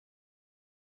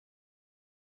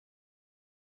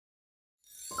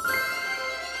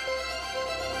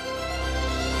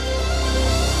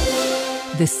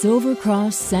The Silver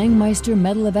Cross Sangmeister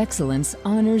Medal of Excellence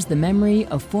honors the memory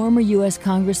of former U.S.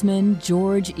 Congressman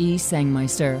George E.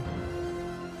 Sangmeister.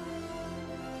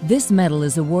 This medal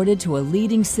is awarded to a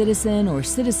leading citizen or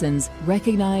citizens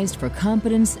recognized for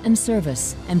competence and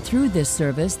service, and through this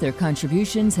service, their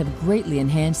contributions have greatly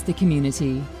enhanced the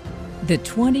community. The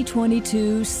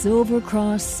 2022 Silver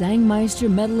Cross Sangmeister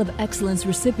Medal of Excellence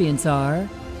recipients are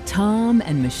Tom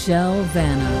and Michele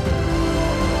Vana.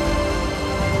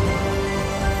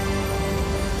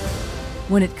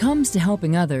 When it comes to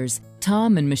helping others,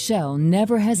 Tom and Michele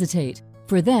never hesitate.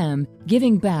 For them,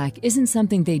 giving back isn't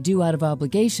something they do out of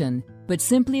obligation, but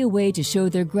simply a way to show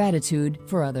their gratitude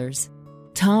for others.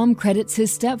 Tom credits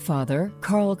his stepfather,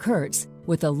 Carl Kurtz,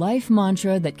 with a life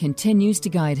mantra that continues to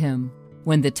guide him.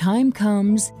 When the time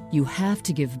comes, you have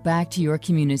to give back to your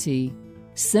community.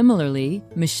 Similarly,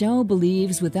 Michele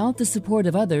believes without the support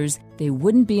of others, they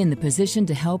wouldn't be in the position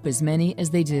to help as many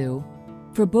as they do.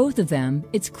 For both of them,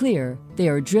 it's clear they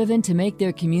are driven to make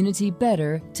their community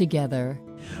better together.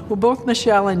 Well, both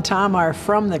Michele and Tom are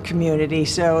from the community,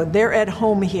 so they're at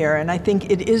home here, and I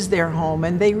think it is their home,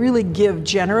 and they really give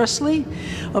generously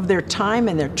of their time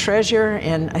and their treasure,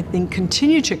 and I think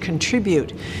continue to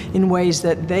contribute in ways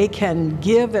that they can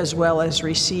give as well as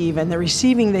receive, and the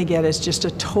receiving they get is just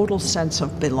a total sense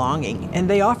of belonging, and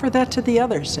they offer that to the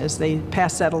others as they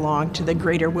pass that along to the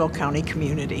greater Will County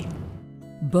community.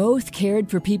 Both cared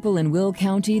for people in Will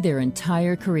County their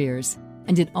entire careers.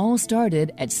 And it all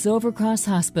started at Silver Cross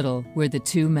Hospital, where the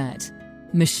two met.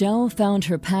 Michele found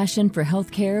her passion for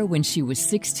healthcare when she was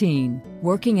 16,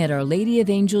 working at Our Lady of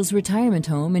Angels retirement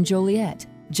home in Joliet,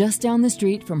 just down the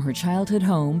street from her childhood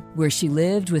home, where she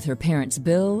lived with her parents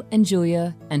Bill and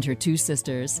Julia and her two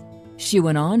sisters. She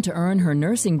went on to earn her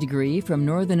nursing degree from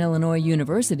Northern Illinois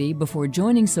University before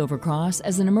joining Silver Cross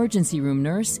as an emergency room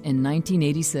nurse in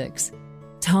 1986.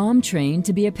 Tom trained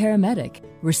to be a paramedic,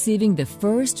 receiving the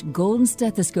first Golden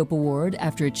Stethoscope Award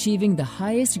after achieving the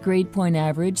highest grade point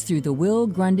average through the Will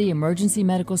Grundy Emergency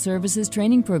Medical Services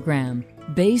Training Program,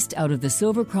 based out of the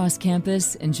Silver Cross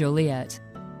campus in Joliet.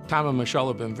 Tom and Michele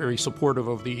have been very supportive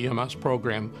of the EMS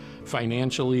program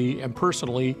financially and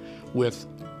personally, with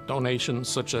donations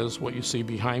such as what you see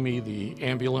behind me, the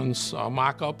ambulance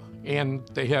mock-up, and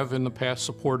they have in the past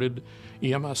supported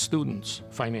EMS students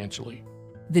financially.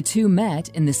 The two met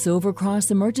in the Silver Cross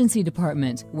Emergency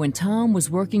Department when Tom was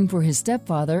working for his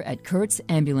stepfather at Kurtz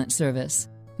Ambulance Service.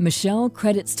 Michele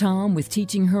credits Tom with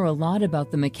teaching her a lot about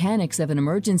the mechanics of an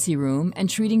emergency room and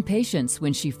treating patients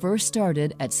when she first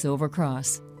started at Silver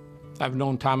Cross. I've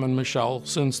known Tom and Michele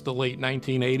since the late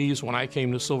 1980s when I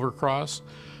came to Silver Cross.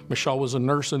 Michele was a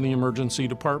nurse in the emergency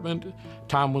department.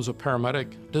 Tom was a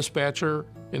paramedic dispatcher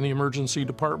in the emergency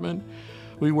department.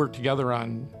 We worked together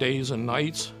on days and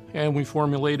nights, and we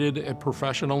formulated a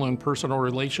professional and personal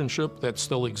relationship that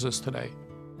still exists today.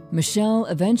 Michele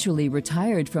eventually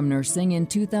retired from nursing in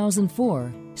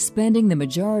 2004, spending the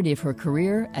majority of her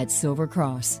career at Silver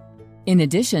Cross. In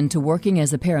addition to working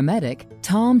as a paramedic,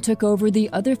 Tom took over the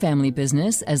other family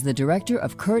business as the director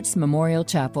of Kurtz Memorial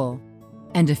Chapel.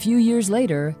 And a few years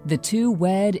later, the two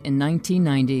wed in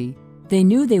 1990. They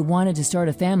knew they wanted to start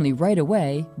a family right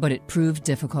away, but it proved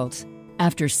difficult.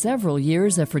 After several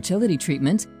years of fertility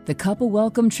treatment, the couple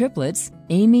welcomed triplets,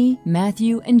 Amy,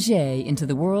 Matthew, and Jay, into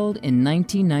the world in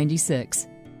 1996.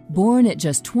 Born at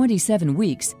just 27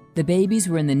 weeks, the babies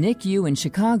were in the NICU in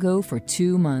Chicago for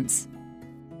 2 months.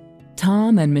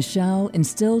 Tom and Michele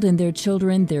instilled in their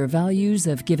children their values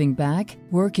of giving back,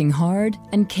 working hard,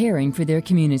 and caring for their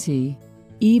community.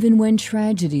 Even when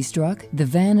tragedy struck, the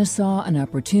Vana saw an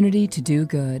opportunity to do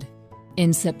good.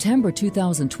 In September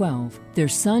 2012, their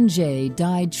son Jay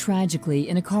died tragically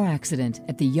in a car accident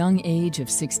at the young age of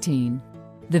 16.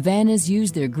 The Vanas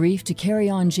used their grief to carry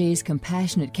on Jay's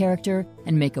compassionate character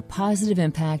and make a positive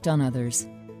impact on others.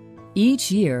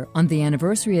 Each year, on the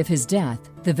anniversary of his death,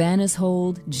 the Vanas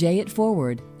hold Jay It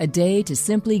Forward, a day to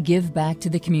simply give back to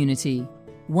the community.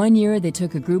 One year, they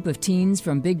took a group of teens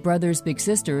from Big Brothers Big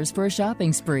Sisters for a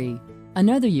shopping spree.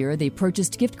 Another year, they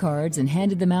purchased gift cards and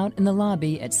handed them out in the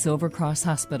lobby at Silver Cross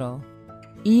Hospital.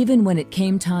 Even when it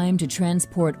came time to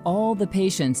transport all the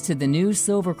patients to the new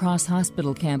Silver Cross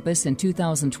Hospital campus in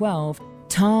 2012,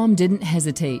 Tom didn't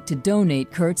hesitate to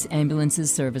donate Kurtz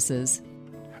Ambulance's services.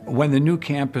 When the new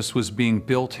campus was being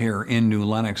built here in New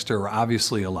Lenox, there were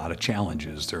obviously a lot of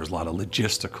challenges. There was a lot of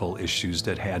logistical issues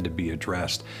that had to be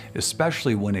addressed,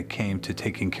 especially when it came to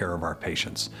taking care of our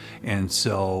patients. And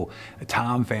so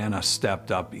Tom Vana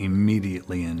stepped up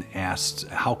immediately and asked,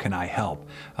 how can I help?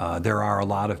 There are a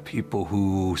lot of people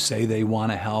who say they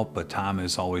want to help, but Tom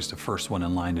is always the first one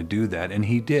in line to do that, and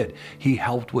he did. He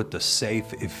helped with the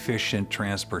safe, efficient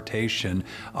transportation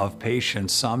of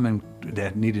patients, some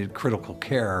that needed critical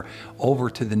care, over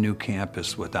to the new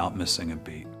campus without missing a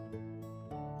beat.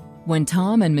 When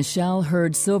Tom and Michele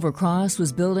heard Silver Cross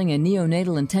was building a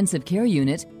neonatal intensive care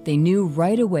unit, they knew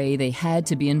right away they had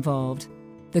to be involved.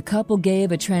 The couple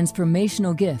gave a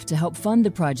transformational gift to help fund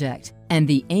the project, and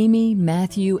the Amy,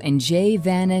 Matthew, and Jay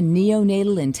Vana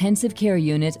Neonatal Intensive Care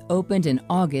Unit opened in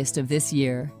August of this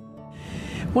year.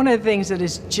 One of the things that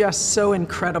is just so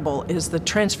incredible is the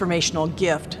transformational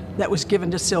gift that was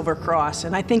given to Silver Cross.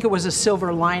 And I think it was a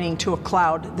silver lining to a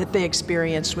cloud that they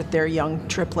experienced with their young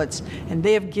triplets. And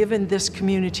they have given this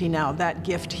community now that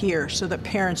gift here so that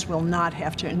parents will not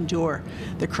have to endure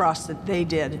the cross that they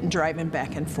did in driving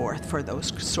back and forth for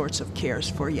those sorts of cares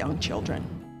for young children.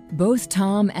 Both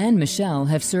Tom and Michele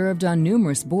have served on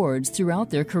numerous boards throughout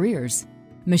their careers.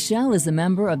 Michele is a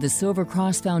member of the Silver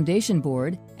Cross Foundation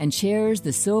Board and chairs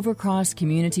the Silver Cross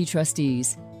Community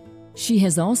Trustees. She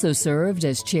has also served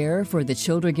as chair for the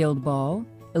Childer Guild Ball,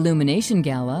 Illumination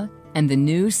Gala, and the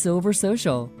new Silver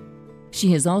Social.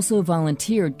 She has also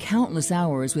volunteered countless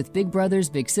hours with Big Brothers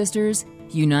Big Sisters,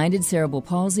 United Cerebral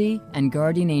Palsy, and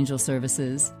Guardian Angel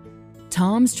services.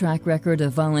 Tom's track record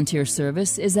of volunteer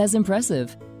service is as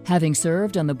impressive, having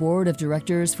served on the board of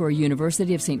directors for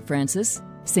University of St. Francis,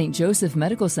 St. Joseph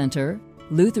Medical Center,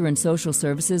 Lutheran Social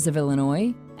Services of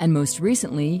Illinois, and most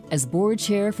recently as board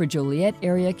chair for Joliet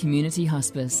Area Community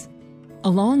Hospice.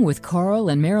 Along with Carl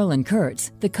and Marilyn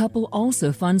Kurtz, the couple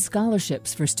also funds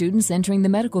scholarships for students entering the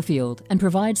medical field and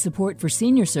provides support for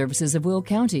senior services of Will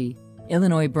County,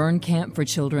 Illinois Burn Camp for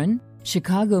Children,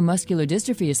 Chicago Muscular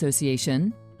Dystrophy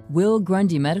Association, Will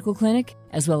Grundy Medical Clinic,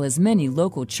 as well as many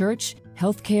local church,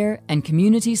 healthcare, and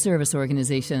community service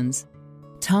organizations.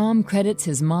 Tom credits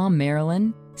his mom,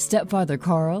 Marilyn, stepfather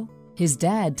Carl, his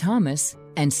dad, Thomas,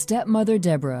 and stepmother,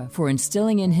 Deborah, for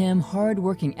instilling in him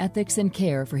hard-working ethics and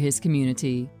care for his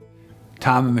community.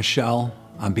 Tom and Michele,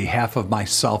 on behalf of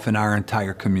myself and our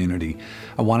entire community,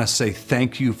 I want to say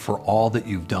thank you for all that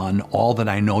you've done, all that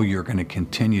I know you're going to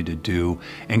continue to do,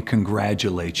 and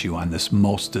congratulate you on this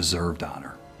most deserved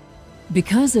honor.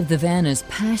 Because of the Vana's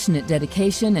passionate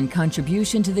dedication and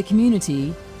contribution to the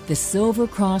community, the Silver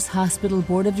Cross Hospital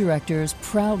Board of Directors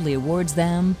proudly awards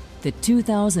them the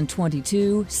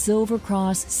 2022 Silver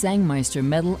Cross Sangmeister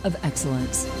Medal of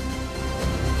Excellence.